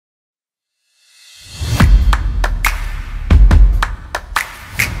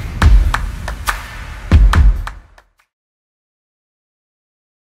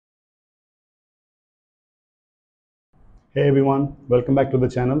Hey everyone, welcome back to the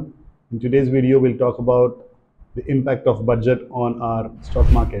channel. In today's video, we'll talk about the impact of budget on our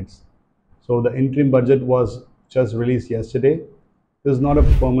stock markets. So the interim budget was just released yesterday. This is not a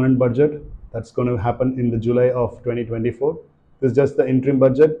permanent budget. That's going to happen in the July of 2024. This is just the interim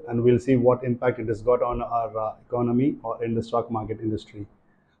budget, and we'll see what impact it has got on our economy or in the stock market industry.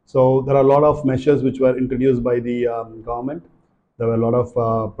 So there are a lot of measures which were introduced by the government. There were a lot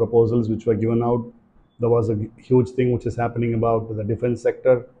of proposals which were given out. There was a huge thing which is happening about the defense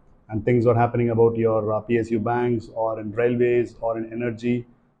sector, and things are happening about your PSU banks or in railways or in energy.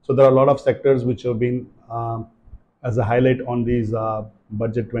 So there are a lot of sectors which have been as a highlight on these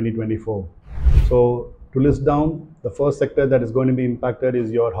budget 2024. So to list down, the first sector that is going to be impacted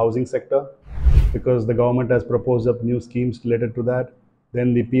is your housing sector, because the government has proposed up new schemes related to that.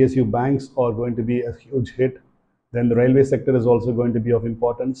 Then the PSU banks are going to be a huge hit. Then the railway sector is also going to be of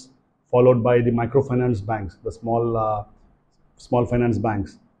importance, followed by the microfinance banks, the small finance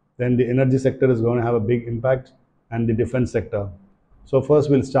banks. Then the energy sector is going to have a big impact, and the defense sector. So first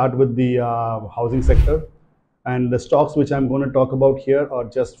we'll start with the housing sector. And the stocks which I'm going to talk about here are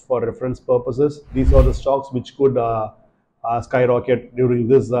just for reference purposes. These are the stocks which could skyrocket during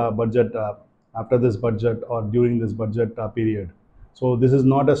this budget, after this budget, or during this budget period. So this is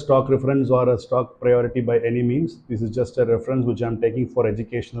not a stock reference or a stock priority by any means. This is just a reference which I'm taking for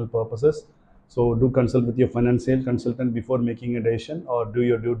educational purposes. So do consult with your financial consultant before making a decision, or do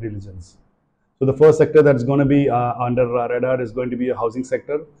your due diligence. So the first sector that's going to be under radar is going to be a housing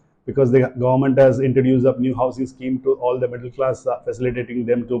sector, because the government has introduced a new housing scheme to all the middle class, facilitating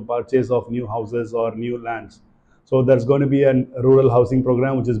them to purchase of new houses or new lands. So there's going to be a rural housing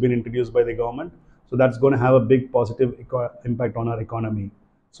program which has been introduced by the government. So that's going to have a big positive impact on our economy.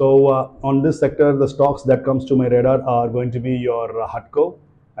 So on this sector, the stocks that comes to my radar are going to be your HUTCO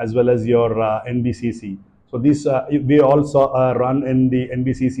as well as your NBCC. So these we all saw a run in the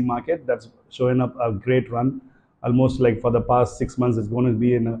NBCC market that's showing up a great run. Almost like for the past 6 months, it's going to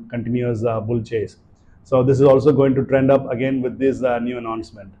be in a continuous bull chase. So this is also going to trend up again with this new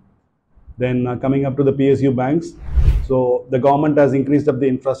announcement. Then coming up to the PSU banks. So the government has increased up the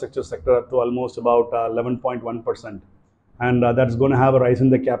infrastructure sector to almost about 11.1%. And that's going to have a rise in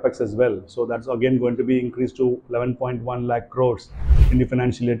the capex as well. So that's again going to be increased to 11.1 lakh crores in the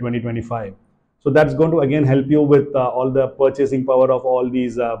financial year 2025. So that's going to again help you with all the purchasing power of all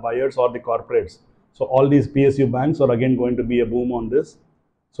these buyers or the corporates. So all these PSU banks are again going to be a boom on this.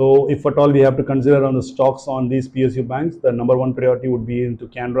 So if at all we have to consider on the stocks on these PSU banks, the number one priority would be into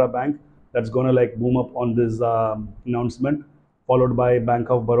Canara Bank. That's going to like boom up on this announcement, followed by Bank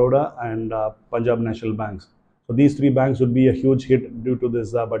of Baroda and Punjab National Banks. So these three banks would be a huge hit due to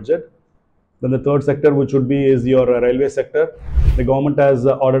this budget. Then the third sector, which would be, is your railway sector. The government has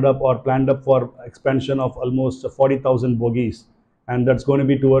ordered up or planned up for expansion of almost 40,000 bogies. And that's going to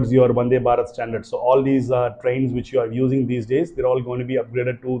be towards your Vande Bharat standard. So all these trains which you are using these days, they're all going to be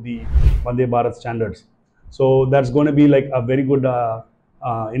upgraded to the Vande Bharat standards. So that's going to be like a very good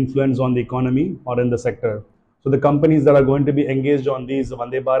influence on the economy or in the sector. So the companies that are going to be engaged on these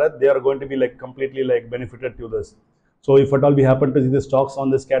Vande Bharat, they are going to be like completely like benefited to this. So if at all we happen to see the stocks on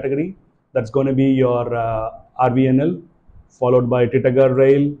this category, that's going to be your RVNL, followed by Titagarh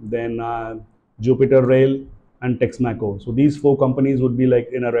Rail, then Jupiter Rail, and Texmaco. So these four companies would be like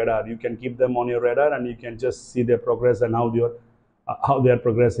in a radar. You can keep them on your radar, and you can just see their progress and how they are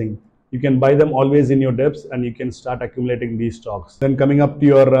progressing. You can buy them always in your depths, and you can start accumulating these stocks. Then coming up to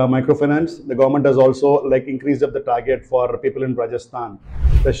your microfinance, the government has also like increased up the target for people in Rajasthan,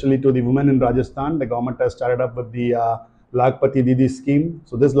 especially to the women in Rajasthan. The government has started up with the lakh Didi scheme.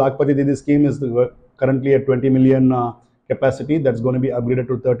 So this lakh Didi scheme is currently at 20 million capacity. That's going to be upgraded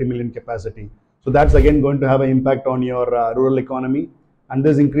to 30 million capacity. So that's again going to have an impact on your rural economy, and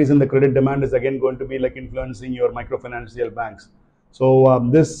this increase in the credit demand is again going to be like influencing your microfinancial banks. So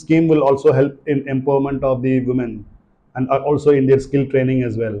this scheme will also help in empowerment of the women, and also in their skill training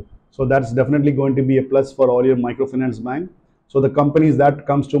as well. So that's definitely going to be a plus for all your microfinance bank. So the companies that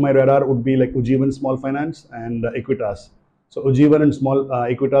comes to my radar would be like Ujjivan Small Finance and Equitas. So Ujjivan and Small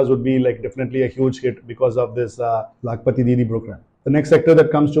Equitas would be like definitely a huge hit because of this Lakhpati Didi program. The next sector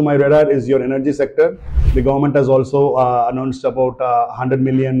that comes to my radar is your energy sector. The government has also announced about 100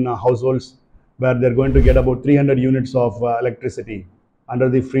 million households where they're going to get about 300 units of electricity under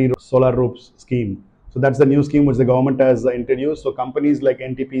the free solar roofs scheme. So that's the new scheme which the government has introduced. So companies like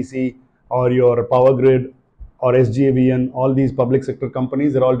NTPC or your Power Grid or SJVN, all these public sector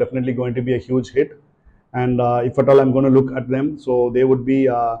companies, they're all definitely going to be a huge hit. And if at all I'm going to look at them, so they would be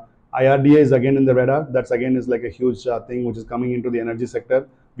IRDA is again in the radar. That's again is like a huge thing which is coming into the energy sector.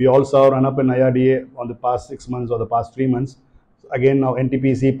 We all saw run up in IRDA on the past 6 months or the past 3 months. Again, now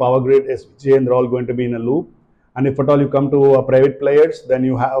NTPC, Power Grid, SPJ, and they're all going to be in a loop. And if at all you come to private players, then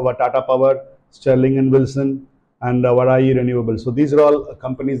you have Tata Power, Sterling and Wilson, and Varai Renewables. So these are all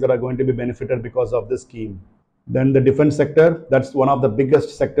companies that are going to be benefited because of this scheme. Then the defense sector, that's one of the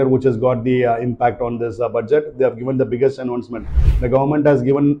biggest sector which has got the impact on this budget. They have given the biggest announcement. The government has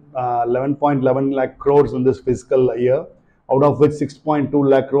given 11.11 lakh crores in this fiscal year, out of which 6.2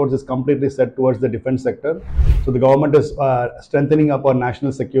 lakh crores is completely set towards the defense sector. So the government is strengthening up our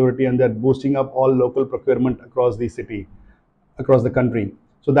national security, and they're boosting up all local procurement across the city, across the country.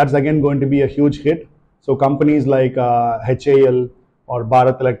 So that's again going to be a huge hit. So companies like HAL or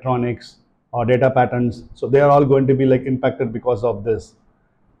Bharat Electronics or Data Patterns, so they are all going to be like impacted because of this.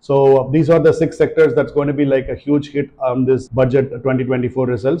 So these are the 6 sectors that's going to be like a huge hit on this budget 2024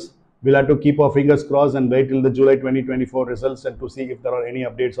 results. We'll have to keep our fingers crossed and wait till the July 2024 results and to see if there are any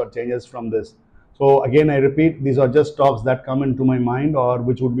updates or changes from this. So again, I repeat, these are just stocks that come into my mind or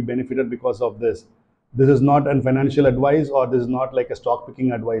which would be benefited because of this. This is not a financial advice, or this is not like a stock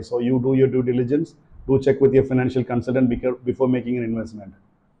picking advice. So you do your due diligence, do check with your financial consultant before making an investment.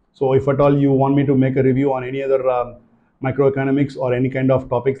 So if at all you want me to make a review on any other microeconomics or any kind of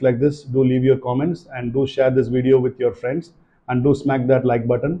topics like this, do leave your comments and do share this video with your friends, and do smack that like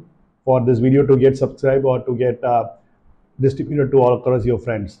button for this video to get subscribed or to get distributed to all across your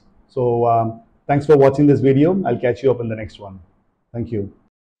friends. So thanks for watching this video. I'll catch you up in the next one. Thank you.